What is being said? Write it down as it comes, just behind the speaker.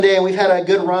And we've had a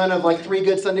good run of like 3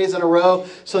 good Sundays in a row.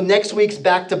 So next week's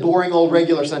back to boring old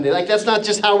regular Sunday. Like, that's not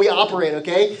just how we operate,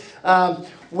 okay?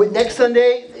 With next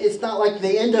Sunday, it's not like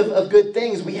the end of good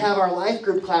things. We have our life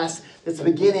group class that's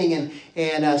beginning,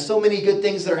 and so many good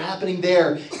things that are happening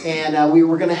there. And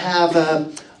we're going to have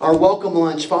our welcome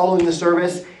lunch following the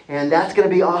service. And that's going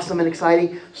to be awesome and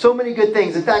exciting. So many good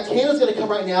things. In fact, Hannah's going to come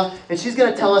right now, and she's going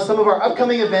to tell us some of our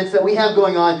upcoming events that we have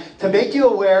going on to make you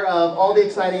aware of all the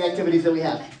exciting activities that we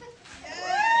have.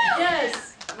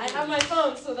 Yes, I have my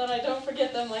phone so that I don't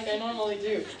forget them like I normally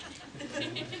do.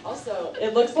 Also,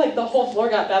 it looks like the whole floor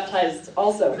got baptized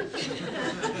also.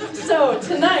 So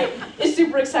tonight is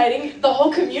super exciting. The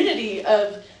whole community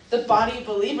of the body of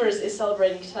believers is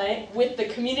celebrating tonight with the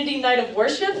community night of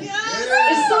worship. Yes!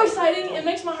 It's so exciting. It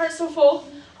makes my heart so full.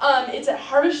 It's at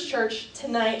Harvest Church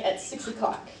tonight at 6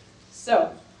 o'clock.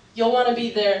 So you'll want to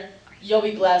be there. You'll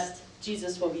be blessed.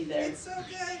 Jesus will be there. It's so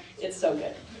good. It's so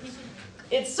good.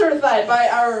 It's certified by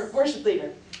our worship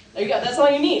leader. There you go. That's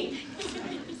all you need.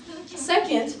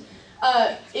 Second,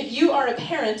 if you are a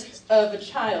parent of a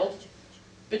child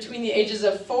between the ages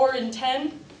of 4 and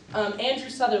 10, Andrew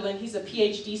Sutherland, he's a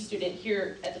PhD student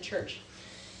here at the church.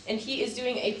 And he is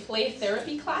doing a play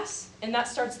therapy class, and that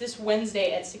starts this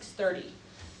Wednesday at 6:30.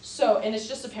 So, and it's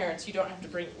just the parents. You don't have to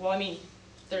bring, well, I mean,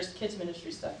 there's kids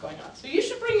ministry stuff going on. So you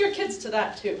should bring your kids to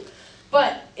that too.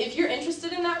 But if you're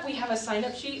interested in that, we have a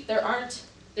sign-up sheet. There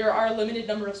are a limited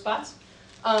number of spots.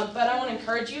 But I want to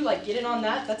encourage you, like, get in on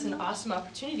that. That's an awesome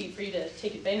opportunity for you to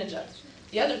take advantage of.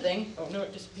 The other thing, oh no,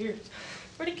 it disappeared.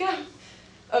 Where'd it go?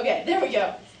 Okay, there we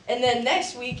go. And then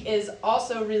next week is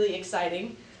also really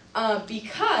exciting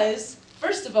because,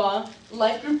 first of all,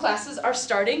 life group classes are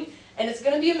starting, and it's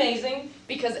going to be amazing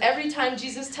because every time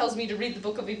Jesus tells me to read the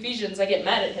book of Ephesians, I get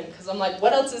mad at him because I'm like,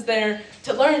 what else is there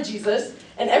to learn, Jesus?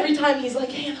 And every time he's like,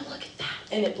 Hannah, look at that,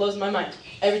 and it blows my mind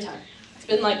every time. It's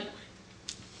been like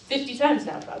 50 times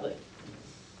now, probably.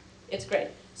 It's great.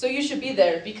 So you should be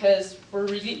there because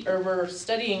we're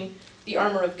studying the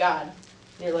armor of God.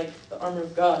 And you're like, the armor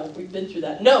of God, we've been through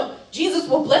that. No, Jesus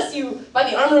will bless you by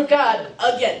the armor of God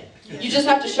again. You just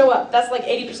have to show up. That's like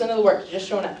 80% of the work, just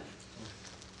showing up.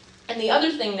 And the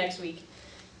other thing next week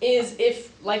is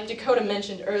if, like Dakota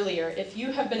mentioned earlier, if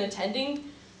you have been attending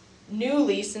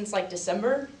newly since like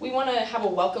December, we want to have a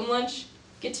welcome lunch,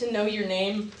 get to know your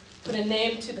name, put a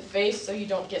name to the face so you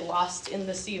don't get lost in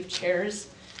the sea of chairs.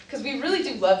 Because we really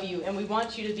do love you, and we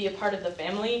want you to be a part of the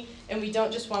family, and we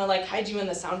don't just want to like hide you in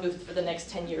the sound booth for the next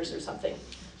 10 years or something.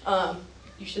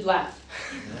 You should laugh.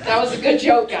 That was a good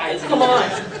joke, guys. Come on.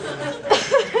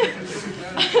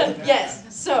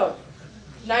 Yes, so,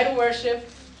 night of worship,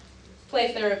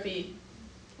 play therapy,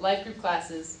 life group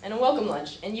classes, and a welcome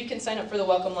lunch. And you can sign up for the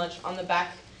welcome lunch on the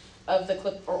back of the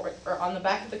clip or on the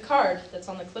back of the card that's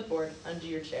on the clipboard under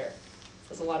your chair.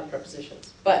 There's a lot of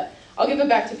prepositions. But I'll give it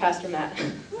back to Pastor Matt.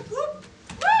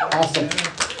 Awesome.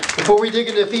 Before we dig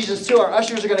into Ephesians 2, our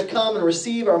ushers are going to come and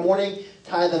receive our morning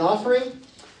tithe and offering.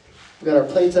 We've got our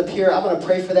plates up here. I'm going to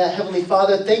pray for that. Heavenly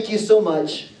Father, thank you so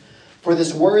much for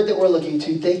this word that we're looking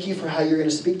to. Thank you for how you're going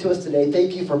to speak to us today.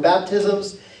 Thank you for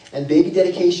baptisms and baby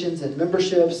dedications and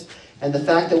memberships and the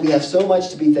fact that we have so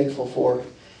much to be thankful for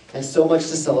and so much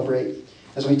to celebrate.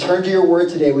 As we turn to your word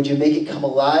today, would you make it come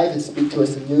alive and speak to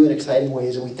us in new and exciting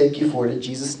ways? And we thank you for it in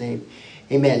Jesus' name.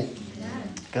 Amen.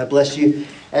 God bless you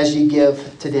as you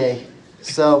give today.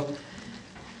 So,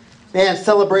 man,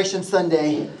 Celebration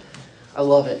Sunday, I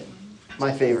love it.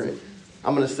 My favorite.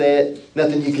 I'm going to say it.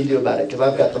 Nothing you can do about it because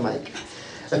I've got the mic.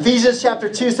 Ephesians chapter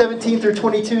 2, 17 through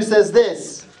 22 says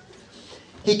this.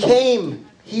 He came,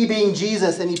 he being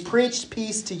Jesus, and he preached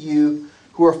peace to you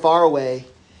who are far away,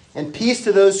 and peace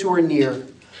to those who are near.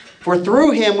 For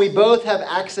through him we both have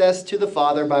access to the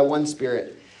Father by one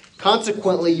Spirit.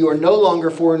 Consequently, you are no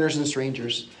longer foreigners and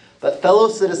strangers, but fellow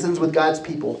citizens with God's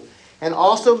people, and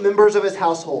also members of his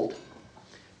household,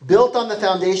 built on the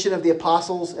foundation of the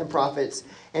apostles and prophets,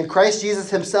 and Christ Jesus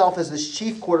himself as his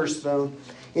chief cornerstone.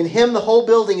 In him the whole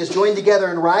building is joined together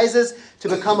and rises to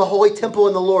become a holy temple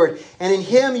in the Lord. And in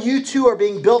him you too are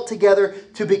being built together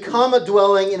to become a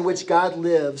dwelling in which God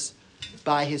lives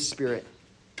by his Spirit.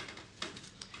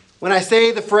 When I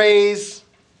say the phrase,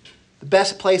 the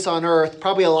best place on earth,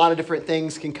 probably a lot of different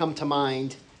things can come to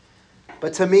mind.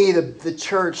 But to me, the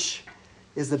church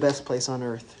is the best place on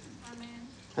earth. Amen.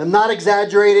 I'm not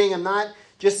exaggerating. I'm not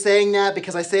just saying that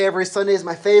because I say every Sunday is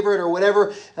my favorite or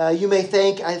whatever you may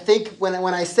think. I think when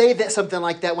I say that something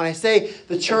like that, when I say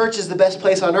the church is the best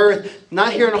place on earth,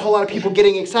 not hearing a whole lot of people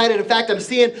getting excited. In fact, I'm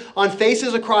seeing on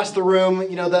faces across the room,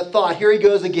 that thought, here he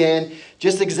goes again,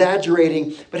 just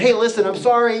exaggerating. But hey, listen, I'm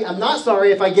sorry. I'm not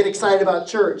sorry if I get excited about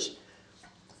church.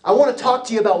 I want to talk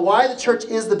to you about why the church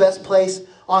is the best place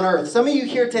on earth. Some of you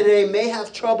here today may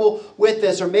have trouble with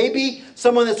this, or maybe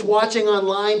someone that's watching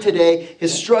online today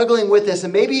is struggling with this,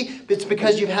 and maybe it's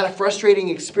because you've had a frustrating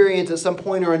experience at some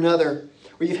point or another,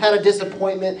 or you've had a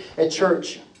disappointment at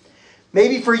church.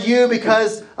 Maybe for you,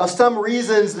 because of some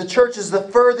reasons, the church is the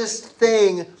furthest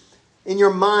thing in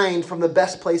your mind from the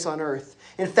best place on earth.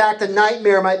 In fact, a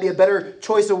nightmare might be a better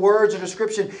choice of words or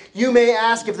description. You may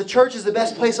ask, if the church is the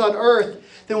best place on earth,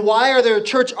 then why are there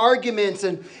church arguments,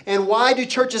 and why do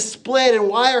churches split, and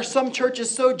why are some churches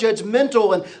so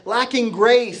judgmental and lacking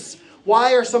grace?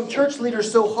 Why are some church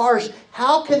leaders so harsh?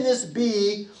 How can this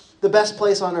be the best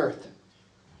place on earth?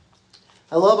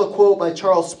 I love a quote by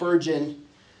Charles Spurgeon.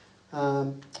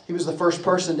 He was the first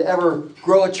person to ever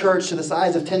grow a church to the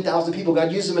size of 10,000 people.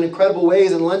 God used him in incredible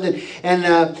ways in London.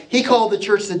 And he called the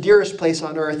church the dearest place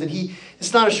on earth. And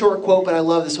it's not a short quote, but I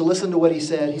love this. So listen to what he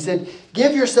said. He said,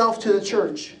 "Give yourself to the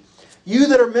church. You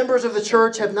that are members of the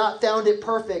church have not found it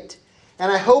perfect. And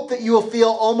I hope that you will feel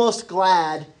almost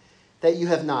glad that you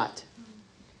have not.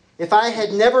 If I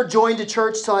had never joined a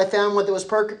church till I found one that was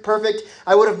perfect,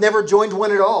 I would have never joined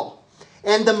one at all.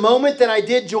 And the moment that I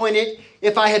did join it,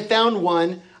 if I had found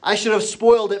one, I should have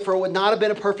spoiled it, for it would not have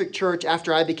been a perfect church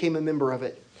after I became a member of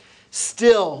it.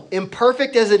 Still,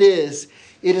 imperfect as it is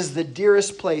the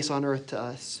dearest place on earth to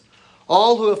us.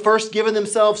 All who have first given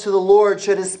themselves to the Lord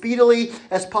should, as speedily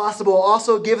as possible,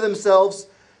 also give themselves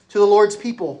to the Lord's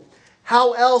people.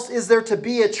 How else is there to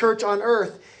be a church on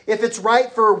earth? If it's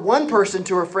right for one person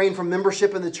to refrain from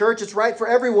membership in the church, it's right for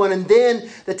everyone, and then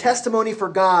the testimony for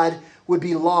God would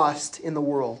be lost in the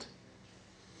world."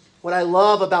 What I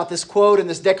love about this quote and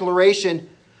this declaration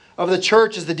of the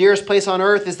church as the dearest place on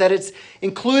earth is that it's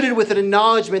included with an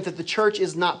acknowledgement that the church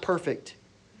is not perfect.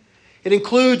 It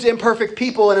includes imperfect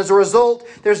people, and as a result,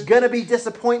 there's going to be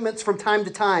disappointments from time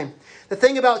to time. The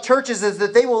thing about churches is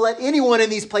that they will let anyone in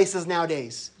these places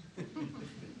nowadays.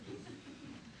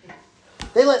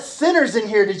 They let sinners in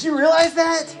here. Did you realize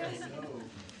that?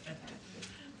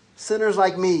 Sinners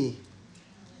like me,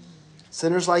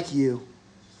 sinners like you,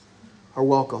 are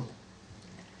welcome.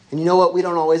 And you know what? We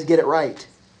don't always get it right.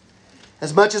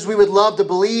 As much as we would love to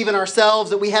believe in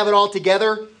ourselves that we have it all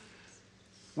together,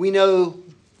 we know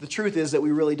the truth is that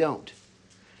we really don't.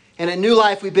 And at New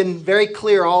Life, we've been very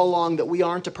clear all along that we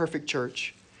aren't a perfect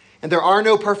church. And there are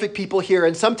no perfect people here.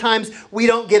 And sometimes we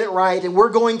don't get it right, and we're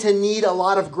going to need a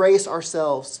lot of grace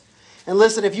ourselves. And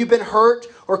listen, if you've been hurt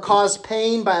or caused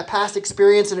pain by a past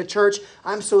experience in a church,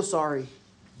 I'm so sorry.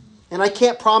 And I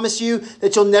can't promise you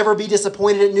that you'll never be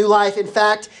disappointed at New Life. In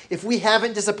fact, if we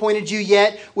haven't disappointed you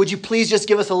yet, would you please just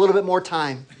give us a little bit more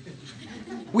time?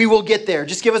 We will get there.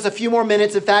 Just give us a few more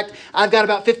minutes. In fact, I've got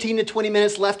about 15 to 20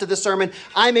 minutes left of the sermon.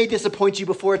 I may disappoint you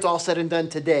before it's all said and done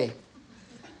today.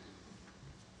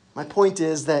 My point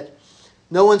is that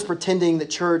no one's pretending that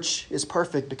church is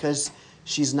perfect, because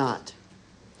she's not.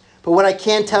 But what I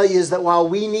can tell you is that while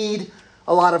we need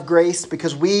a lot of grace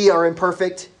because we are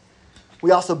imperfect, we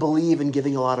also believe in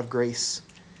giving a lot of grace.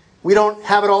 We don't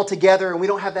have it all together, and we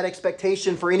don't have that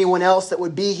expectation for anyone else that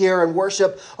would be here and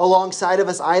worship alongside of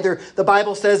us either. The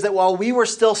Bible says that while we were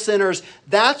still sinners,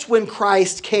 that's when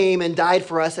Christ came and died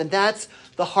for us, and that's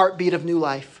the heartbeat of New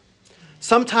Life.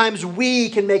 Sometimes we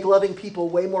can make loving people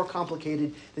way more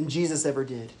complicated than Jesus ever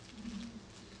did.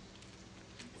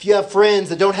 If you have friends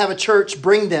that don't have a church,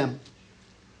 bring them.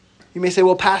 You may say,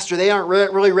 "Well, Pastor, they aren't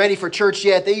really ready for church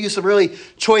yet. They use some really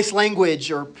choice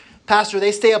language." Or, "Pastor,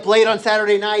 they stay up late on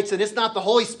Saturday nights and it's not the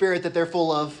Holy Spirit that they're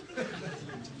full of."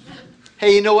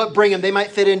 Hey, you know what? Bring them. They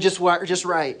might fit in just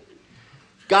right.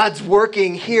 God's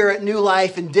working here at New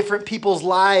Life in different people's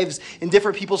lives, in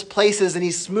different people's places, and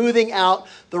He's smoothing out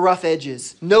the rough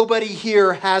edges. Nobody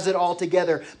here has it all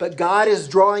together, but God is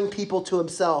drawing people to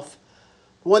Himself.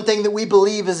 One thing that we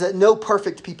believe is that no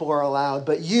perfect people are allowed,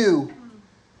 but you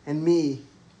and me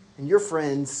and your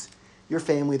friends, your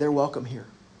family, they're welcome here.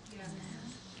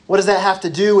 What does that have to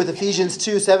do with Ephesians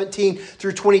 2:17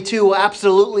 through 22? Well,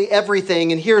 absolutely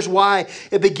everything. And here's why.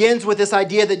 It begins with this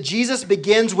idea that Jesus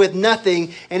begins with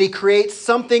nothing and He creates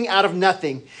something out of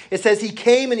nothing. It says He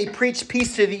came and He preached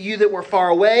peace to you that were far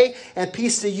away and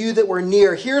peace to you that were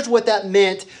near. Here's what that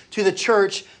meant to the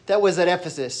church that was at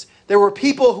Ephesus. There were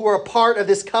people who were a part of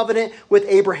this covenant with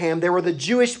Abraham. They were the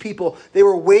Jewish people. They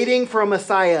were waiting for a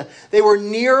Messiah. They were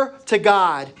near to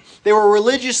God. They were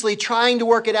religiously trying to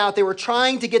work it out. They were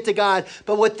trying to get to God.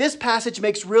 But what this passage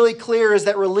makes really clear is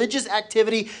that religious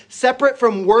activity separate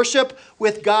from worship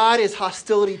with God is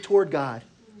hostility toward God.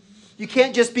 You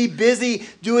can't just be busy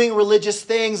doing religious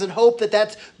things and hope that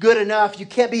that's good enough. You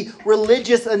can't be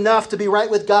religious enough to be right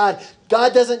with God.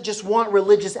 God doesn't just want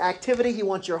religious activity. He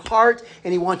wants your heart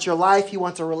and He wants your life. He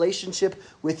wants a relationship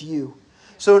with you.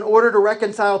 So in order to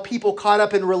reconcile people caught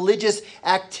up in religious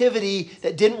activity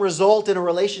that didn't result in a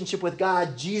relationship with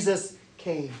God, Jesus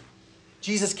came.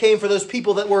 Jesus came for those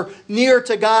people that were near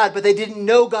to God, but they didn't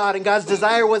know God. And God's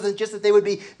desire wasn't just that they would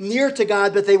be near to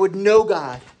God, but they would know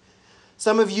God.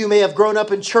 Some of you may have grown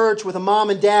up in church with a mom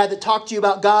and dad that talked to you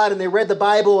about God, and they read the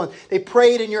Bible and they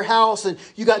prayed in your house, and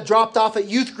you got dropped off at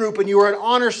youth group and you were an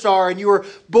honor star and you were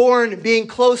born being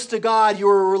close to God. You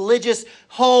were a religious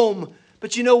home.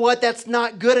 But you know what? That's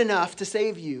not good enough to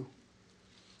save you.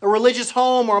 A religious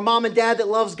home or a mom and dad that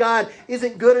loves God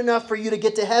isn't good enough for you to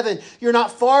get to heaven. You're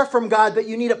not far from God, but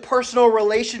you need a personal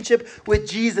relationship with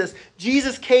Jesus.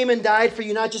 Jesus came and died for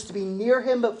you, not just to be near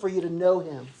Him, but for you to know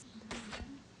Him.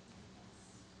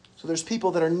 So there's people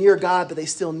that are near God, but they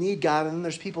still need God. And then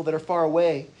there's people that are far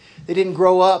away. They didn't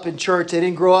grow up in church. They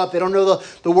didn't grow up. They don't know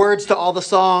the words to all the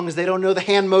songs. They don't know the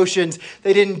hand motions.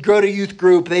 They didn't go to youth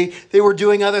group. They were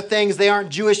doing other things. They aren't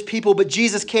Jewish people. But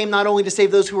Jesus came not only to save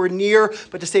those who are near,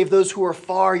 but to save those who are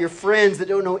far. Your friends that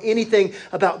don't know anything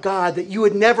about God, that you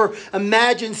would never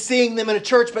imagine seeing them in a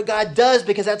church, but God does,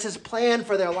 because that's His plan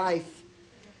for their life.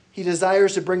 He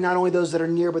desires to bring not only those that are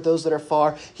near, but those that are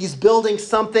far. He's building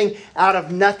something out of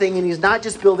nothing, and He's not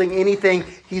just building anything.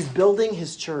 He's building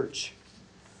His church.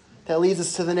 That leads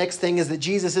us to the next thing, is that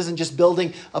Jesus isn't just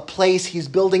building a place. He's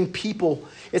building people.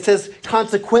 It says,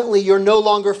 consequently, you're no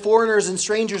longer foreigners and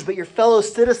strangers, but you're fellow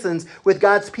citizens with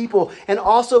God's people and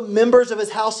also members of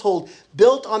His household,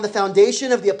 built on the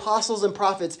foundation of the apostles and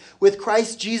prophets, with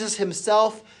Christ Jesus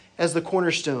Himself as the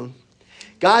cornerstone.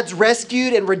 God's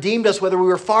rescued and redeemed us, whether we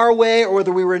were far away or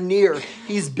whether we were near.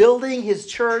 He's building His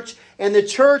church, and the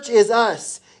church is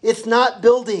us. It's not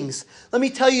buildings. Let me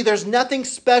tell you, there's nothing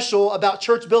special about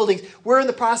church buildings. We're in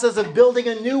the process of building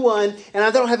a new one, and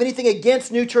I don't have anything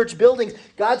against new church buildings.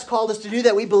 God's called us to do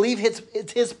that. We believe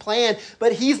it's His plan,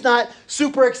 but He's not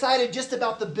super excited just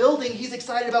about the building. He's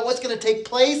excited about what's going to take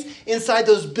place inside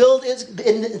those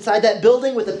inside that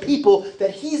building with the people that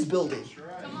He's building.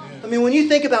 I mean, when you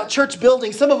think about church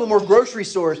buildings, some of them were grocery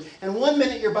stores, and one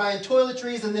minute you're buying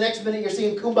toiletries, and the next minute you're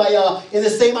seeing Kumbaya in the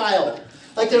same aisle.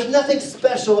 Like, there's nothing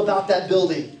special about that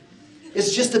building.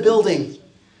 It's just a building.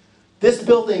 This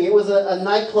building, it was a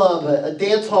nightclub, a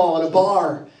dance hall, and a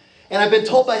bar. And I've been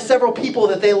told by several people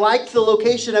that they liked the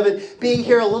location of it being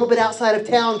here a little bit outside of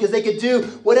town because they could do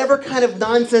whatever kind of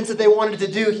nonsense that they wanted to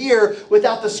do here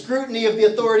without the scrutiny of the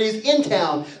authorities in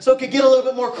town. So it could get a little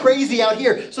bit more crazy out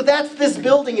here. So that's this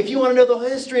building, if you want to know the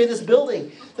history of this building.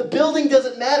 The building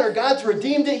doesn't matter. God's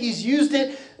redeemed it. He's used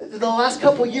it. The last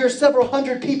couple of years, several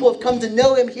hundred people have come to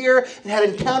know Him here and had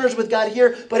encounters with God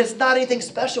here, but it's not anything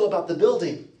special about the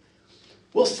building.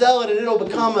 We'll sell it and it'll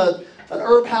become an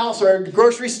herb house or a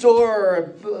grocery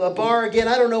store or a bar again.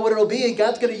 I don't know what it'll be. And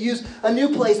God's going to use a new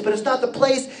place, but it's not the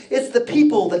place. It's the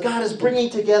people that God is bringing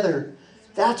together.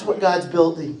 That's what God's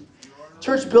building.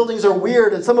 Church buildings are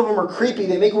weird, and some of them are creepy.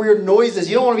 They make weird noises.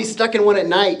 You don't want to be stuck in one at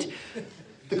night.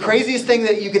 The craziest thing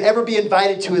that you could ever be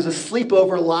invited to is a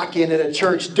sleepover lock-in at a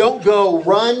church. Don't go.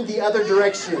 Run the other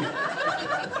direction.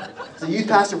 As a youth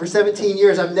pastor for 17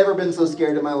 years, I've never been so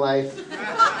scared in my life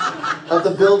of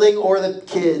the building or the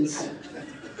kids.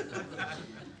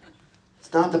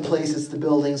 It's not the place, it's the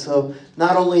building. So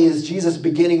not only is Jesus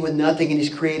beginning with nothing and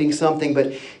He's creating something,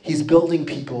 but He's building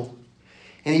people.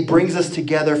 And He brings us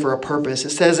together for a purpose.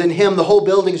 It says, in Him, the whole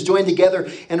building is joined together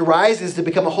and rises to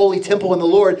become a holy temple in the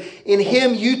Lord. In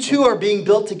Him, you too are being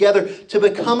built together to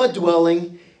become a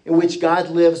dwelling in which God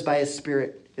lives by His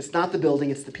Spirit. It's not the building,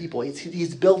 it's the people.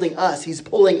 He's building us. He's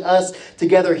pulling us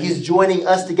together. He's joining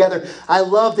us together. I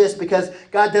love this because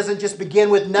God doesn't just begin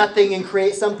with nothing and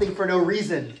create something for no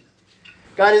reason.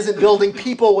 God isn't building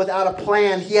people without a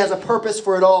plan. He has a purpose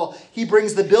for it all. He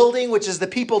brings the building, which is the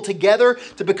people, together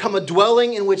to become a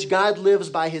dwelling in which God lives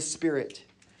by His Spirit.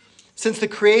 Since the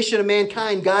creation of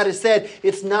mankind, God has said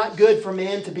it's not good for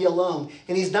man to be alone.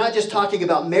 And He's not just talking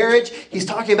about marriage. He's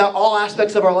talking about all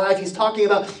aspects of our life. He's talking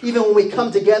about even when we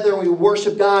come together and we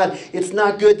worship God, it's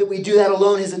not good that we do that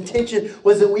alone. His intention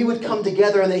was that we would come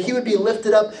together and that He would be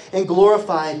lifted up and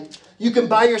glorified. You can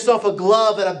buy yourself a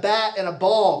glove and a bat and a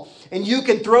ball, and you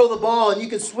can throw the ball and you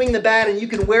can swing the bat and you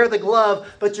can wear the glove,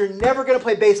 but you're never going to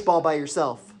play baseball by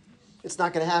yourself. It's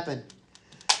not going to happen.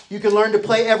 You can learn to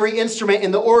play every instrument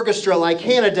in the orchestra like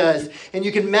Hannah does, and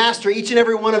you can master each and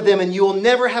every one of them, and you will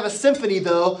never have a symphony,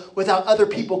 though, without other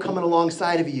people coming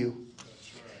alongside of you.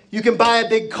 You can buy a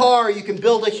big car, you can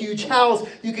build a huge house,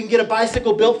 you can get a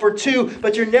bicycle built for two,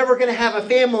 but you're never going to have a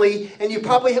family, and you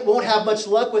probably won't have much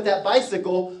luck with that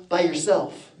bicycle by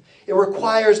yourself. It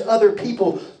requires other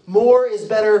people. More is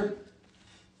better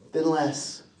than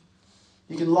less.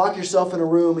 You can lock yourself in a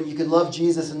room and you can love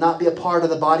Jesus and not be a part of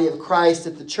the body of Christ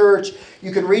at the church.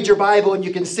 You can read your Bible and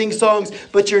you can sing songs,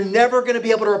 but you're never going to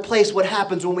be able to replace what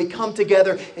happens when we come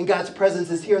together and God's presence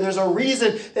is here. There's a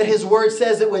reason that His Word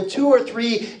says that when 2 or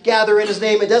 3 gather in His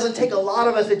name, it doesn't take a lot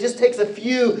of us. It just takes a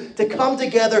few to come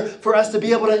together for us to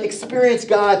be able to experience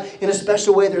God in a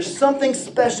special way. There's something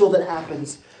special that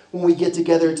happens when we get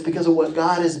together. It's because of what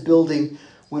God is building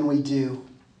when we do.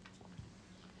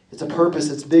 It's a purpose.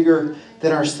 It's bigger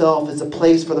than ourselves. It's a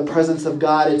place for the presence of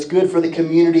God. It's good for the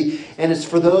community. And it's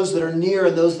for those that are near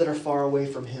and those that are far away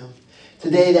from Him.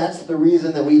 Today, that's the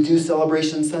reason that we do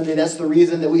Celebration Sunday. That's the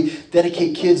reason that we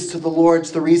dedicate kids to the Lord.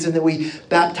 It's the reason that we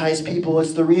baptize people.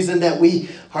 It's the reason that we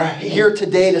are here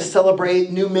today to celebrate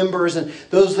new members and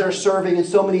those that are serving and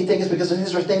so many things, because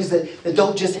these are things that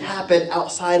don't just happen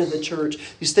outside of the church.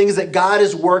 These things that God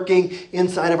is working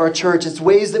inside of our church. It's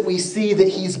ways that we see that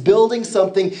He's building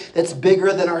something that's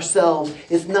bigger than ourselves.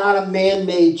 It's not a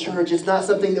man-made church. It's not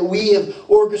something that we have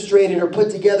orchestrated or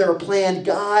put together or planned.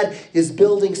 God is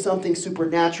building something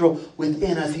supernatural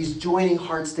within us. He's joining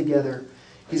hearts together.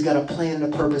 He's got a plan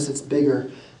and a purpose that's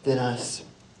bigger than us.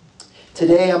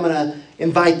 Today I'm going to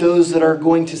invite those that are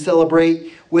going to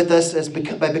celebrate with us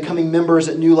by becoming members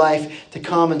at New Life to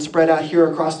come and spread out here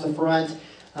across the front.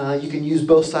 You can use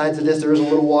both sides of this. There is a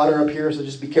little water up here, so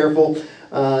just be careful.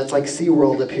 It's like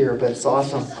SeaWorld up here, but it's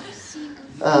awesome.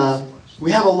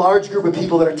 We have a large group of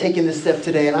people that are taking this step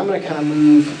today, and I'm going to kind of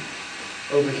move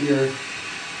over here.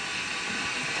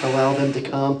 Allow them to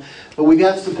come. But we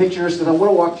got some pictures, because I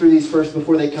want to walk through these first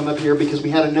before they come up here, because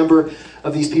we had a number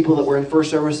of these people that were in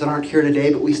first service that aren't here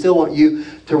today, but we still want you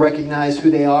to recognize who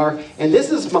they are. And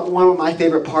this is one of my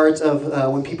favorite parts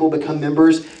of when people become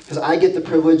members, because I get the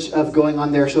privilege of going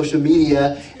on their social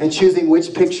media and choosing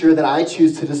which picture that I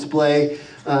choose to display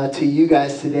to you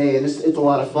guys today. And it's a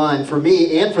lot of fun for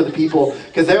me and for the people,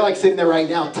 because they're like sitting there right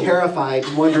now terrified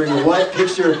and wondering what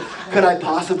picture could I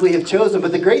possibly have chosen.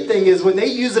 But the great thing is when they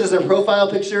use it as their profile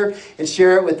picture and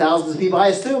share it with thousands of people, I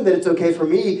assume that it's okay for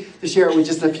me to share it with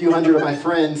just a few hundred of my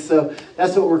friends. So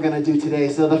that's what we're going to do today.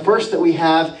 So the first that we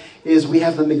have is we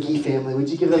have the McGee family. Would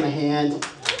you give them a hand?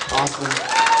 Awesome.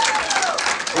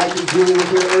 Mike and Julie were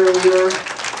here earlier.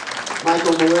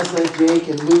 Michael, Melissa, Jake,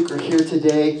 and Luke are here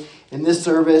today in this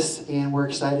service, and we're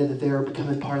excited that they are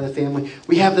becoming part of the family.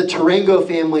 We have the Tarango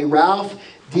family, Ralph,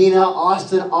 Dina,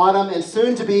 Austin, Autumn, and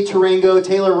soon to be Tarango,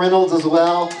 Taylor Reynolds as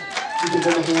well. You can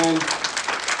give them a hand.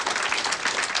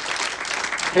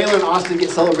 Taylor and Austin get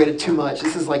celebrated too much.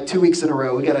 This is like 2 weeks in a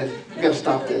row. We gotta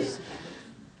stop this.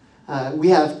 We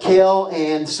have Kale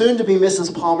and soon to be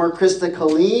Mrs. Palmer, Krista,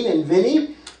 Colleen, and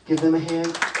Vinny. Give them a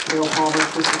hand. Kale Palmer,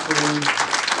 Krista, Colleen.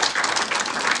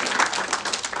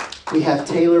 We have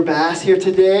Taylor Bass here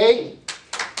today.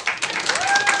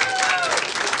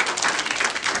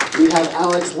 We have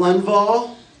Alex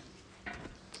Lundvall.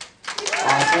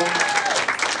 Awesome.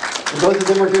 And both of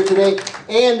them are here today.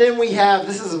 And then we have,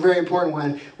 this is a very important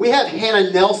one, we have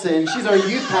Hannah Nelson. She's our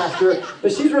youth pastor, but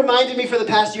she's reminded me for the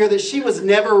past year that she was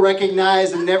never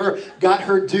recognized and never got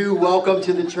her due welcome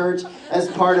to the church as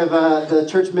part of the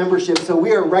church membership. So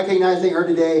we are recognizing her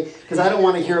today because I don't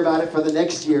want to hear about it for the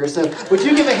next year. So would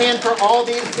you give a hand for all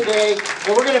these today?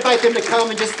 And we're going to invite them to come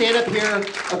and just stand up here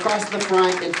across the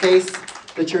front and face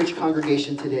the church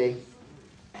congregation today.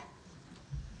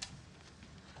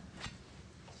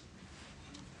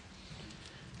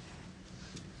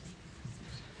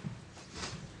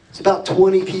 It's about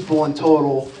 20 people in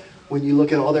total when you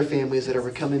look at all their families that are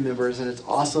becoming members, and it's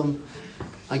awesome.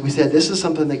 Like we said, this is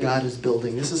something that God is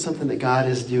building. This is something that God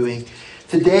is doing.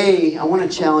 Today, I want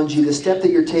to challenge you. The step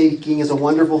that you're taking is a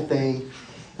wonderful thing,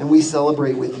 and we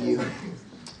celebrate with you.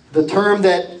 The term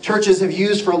that churches have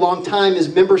used for a long time is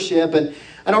membership, and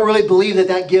I don't really believe that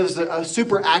that gives a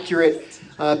super accurate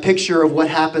picture of what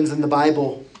happens in the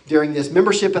Bible during this.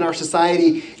 Membership in our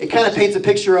society, it kind of paints a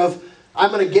picture of, I'm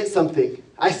going to get something.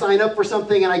 I sign up for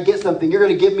something and I get something. You're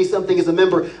going to give me something as a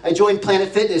member. I joined Planet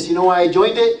Fitness. You know why I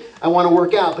joined it? I want to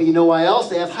work out. But you know why else?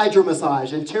 They have hydro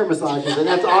massage and chair massages, and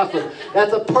that's awesome.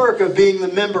 That's a perk of being the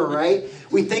member, right?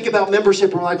 We think about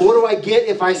membership and we're like, what do I get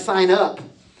if I sign up?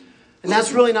 And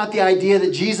that's really not the idea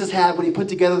that Jesus had when He put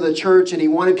together the church and He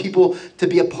wanted people to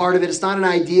be a part of it. It's not an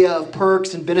idea of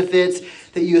perks and benefits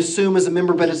that you assume as a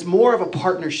member, but it's more of a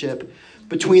partnership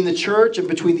between the church and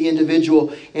between the individual.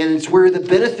 And it's where the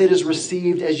benefit is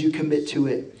received as you commit to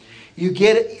it. You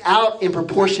get out in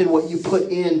proportion what you put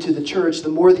into the church. The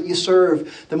more that you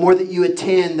serve, the more that you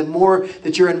attend, the more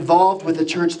that you're involved with the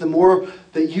church, the more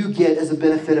that you get as a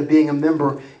benefit of being a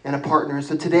member and a partner.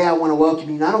 So today I want to welcome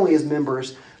you not only as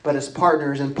members, but as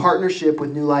partners in partnership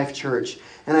with New Life Church.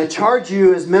 And I charge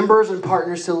you as members and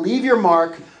partners to leave your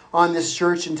mark on this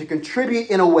church and to contribute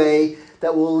in a way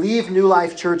that will leave New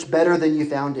Life Church better than you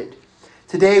found it.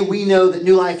 Today we know that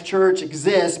New Life Church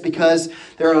exists because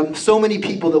there are so many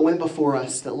people that went before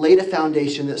us, that laid a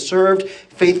foundation, that served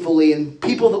faithfully, and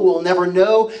people that we'll never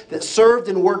know, that served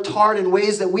and worked hard in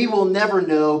ways that we will never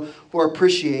know or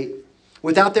appreciate.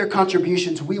 Without their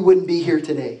contributions, we wouldn't be here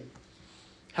today.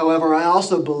 However, I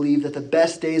also believe that the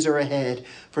best days are ahead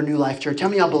for New Life Church. How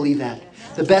many of y'all believe that?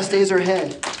 The best days are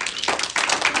ahead.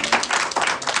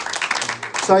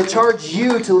 So I charge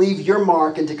you to leave your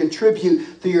mark and to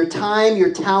contribute through your time,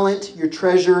 your talent, your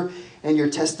treasure, and your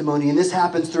testimony. And this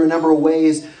happens through a number of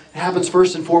ways. It happens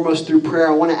first and foremost through prayer.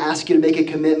 I want to ask you to make a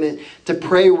commitment to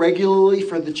pray regularly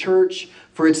for the church,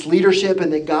 for its leadership,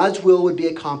 and that God's will would be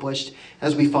accomplished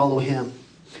as we follow Him.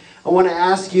 I want to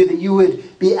ask you that you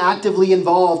would be actively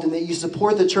involved and that you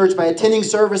support the church by attending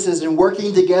services and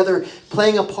working together,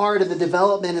 playing a part in the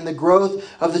development and the growth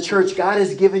of the church. God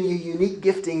has given you unique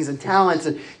giftings and talents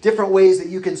and different ways that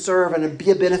you can serve and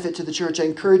be a benefit to the church. I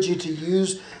encourage you to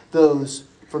use those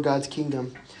for God's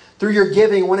kingdom. Through your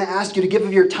giving, I want to ask you to give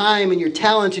of your time and your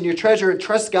talent and your treasure and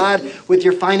trust God with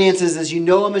your finances as you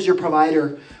know Him as your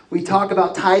provider. We talk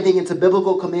about tithing. It's a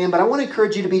biblical command, but I want to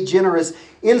encourage you to be generous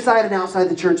inside and outside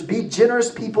the church. Be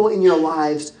generous people in your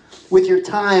lives with your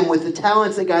time, with the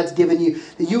talents that God's given you,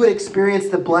 that you would experience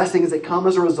the blessings that come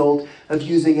as a result of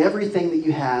using everything that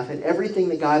you have and everything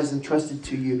that God has entrusted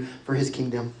to you for His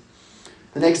kingdom.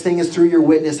 The next thing is through your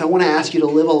witness. I want to ask you to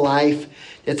live a life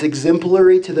that's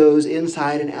exemplary to those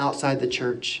inside and outside the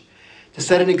church. To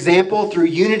set an example through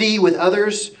unity with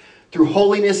others, through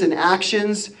holiness and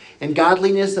actions and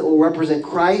godliness that will represent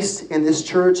Christ and this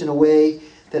church in a way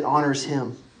that honors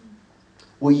Him.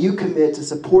 Will you commit to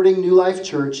supporting New Life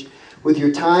Church with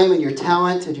your time and your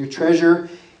talent and your treasure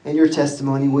and your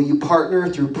testimony? Will you partner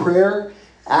through prayer,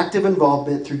 active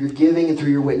involvement, through your giving and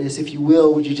through your witness? If you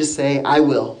will, would you just say, I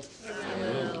will? I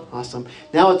will. Awesome.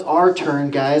 Now it's our turn,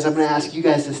 guys. I'm going to ask you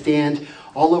guys to stand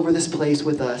all over this place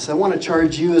with us. I want to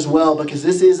charge you as well because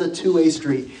this is a two-way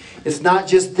street. It's not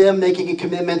just them making a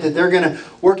commitment that they're going to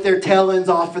work their tail ends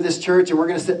off for this church and we're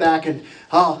going to sit back and,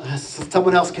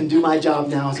 someone else can do my job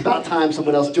now. It's about time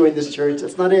someone else joined this church.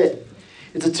 That's not it.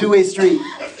 It's a two-way street.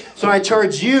 So I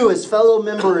charge you as fellow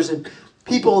members and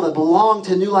people that belong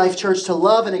to New Life Church to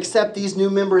love and accept these new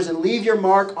members and leave your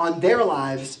mark on their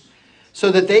lives so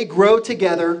that they grow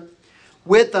together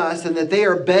with us and that they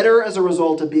are better as a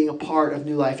result of being a part of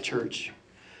New Life Church.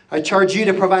 I charge you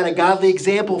to provide a godly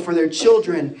example for their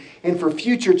children and for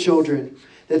future children,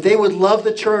 that they would love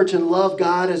the church and love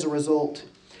God as a result.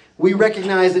 We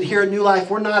recognize that here at New Life,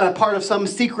 we're not a part of some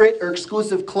secret or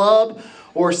exclusive club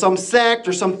or some sect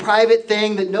or some private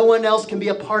thing that no one else can be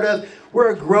a part of.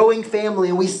 We're a growing family,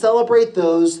 and we celebrate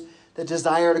those that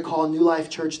desire to call New Life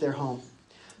Church their home.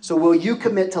 So will you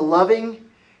commit to loving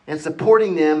and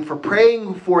supporting them, for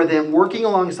praying for them, working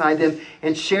alongside them,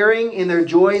 and sharing in their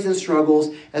joys and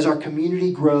struggles as our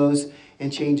community grows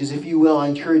and changes? If you will, I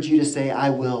encourage you to say, I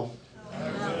will. I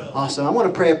will. Awesome. I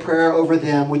want to pray a prayer over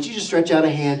them. Would you just stretch out a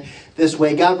hand this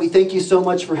way? God, we thank you so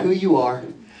much for who you are.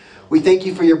 We thank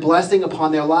you for your blessing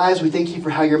upon their lives. We thank you for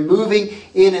how you're moving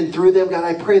in and through them. God,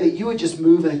 I pray that you would just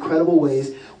move in incredible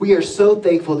ways. We are so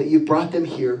thankful that you brought them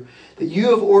here, that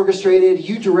you have orchestrated,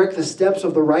 you direct the steps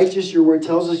of the righteous. Your word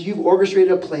tells us you've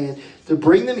orchestrated a plan to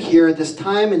bring them here at this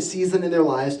time and season in their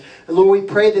lives. And Lord, we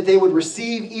pray that they would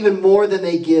receive even more than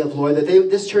they give, Lord, that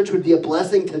this church would be a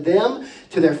blessing to them,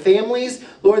 to their families.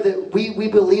 Lord, that we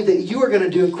believe that you are going to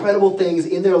do incredible things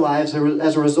in their lives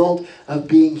as a result of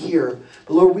being here.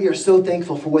 But Lord, we are so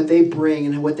thankful for what they bring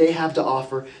and what they have to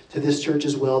offer to this church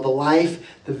as well. The life,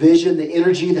 the vision, the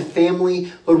energy, the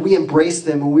family. Lord, we embrace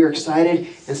them and we are excited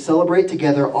and celebrate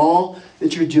together all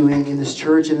that you're doing in this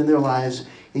church and in their lives.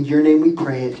 In your name we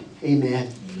pray it. Amen.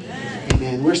 Amen.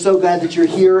 Amen. We're so glad that you're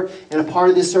here and a part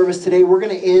of this service today. We're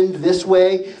going to end this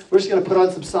way. We're just going to put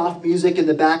on some soft music in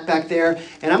the back there.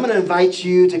 And I'm going to invite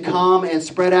you to come and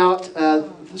spread out.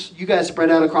 You guys spread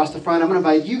out across the front. I'm going to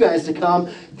invite you guys to come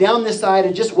down this side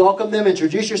and just welcome them.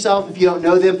 Introduce yourself if you don't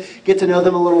know them. Get to know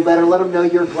them a little better. Let them know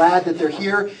you're glad that they're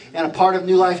here and a part of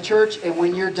New Life Church. And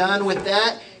when you're done with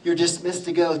that, you're dismissed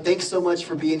to go. Thanks so much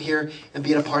for being here and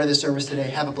being a part of this service today.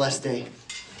 Have a blessed day.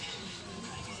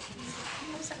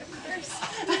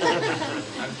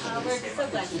 We're so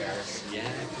glad.